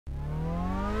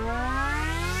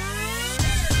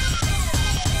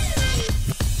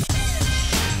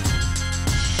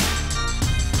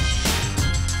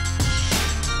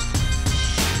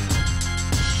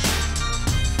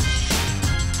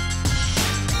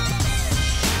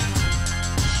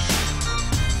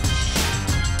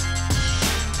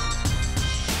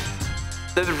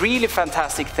the really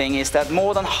fantastic thing is that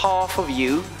more than half of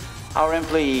you, our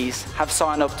employees, have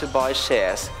signed up to buy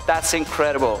shares. That's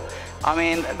incredible. I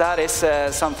mean, that is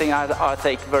something I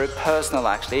take very personal,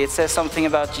 actually. It says something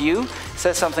about you, it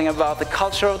says something about the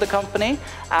culture of the company,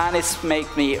 and it's made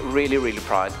me really, really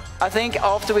proud. I think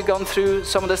after we've gone through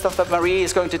some of the stuff that Marie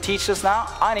is going to teach us now,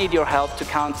 I need your help to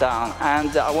count down,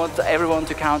 and I want everyone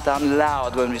to count down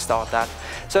loud when we start that.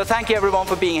 So thank you everyone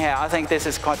for being here. I think this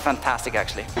is quite fantastic,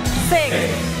 actually.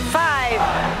 6,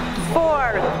 5,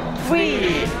 4,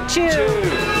 3, 2,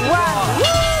 1.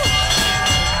 Woo!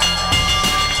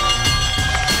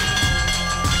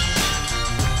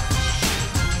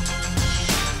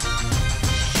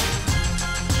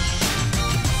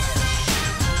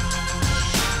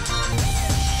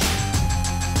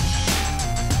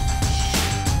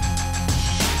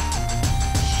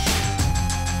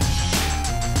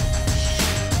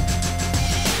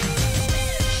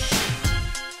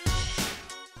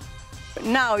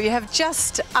 Now you have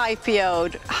just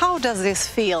IPO'd. How does this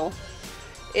feel?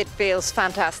 It feels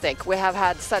fantastic. We have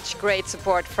had such great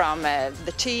support from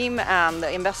the team and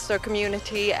the investor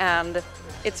community, and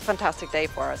it's a fantastic day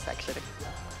for us, actually.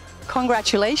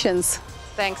 Congratulations.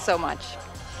 Thanks so much.